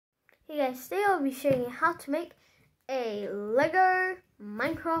Hey guys, today I'll be showing you how to make a Lego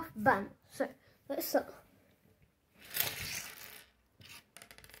Minecraft banner. So let's start.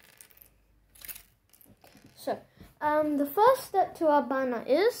 So the first step to our banner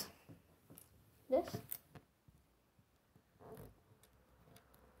is this.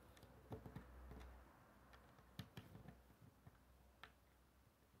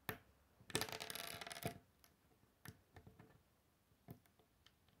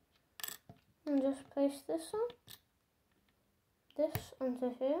 And just place this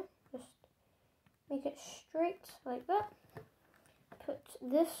onto here. Just make it straight like that. Put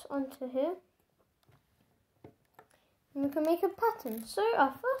this onto here. And we can make a pattern. So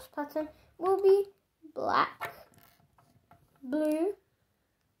our first pattern will be black, blue,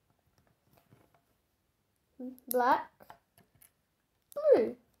 black,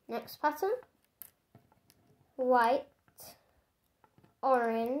 blue. Next pattern, white,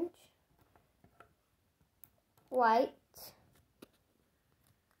 orange, white,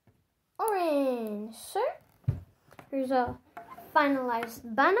 orange. So here's our finalized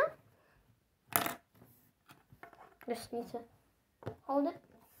banner. Just need to hold it.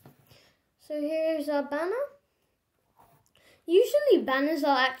 So here's our banner. Usually banners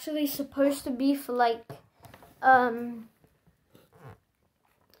are actually supposed to be for like to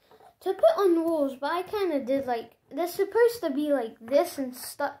put on walls, but I kind of did like, they're supposed to be like this and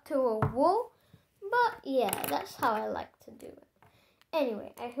stuck to a wall. But yeah, that's how I like to do it.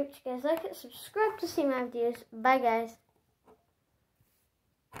 Anyway, I hope you guys like it. Subscribe to see my videos. Bye guys.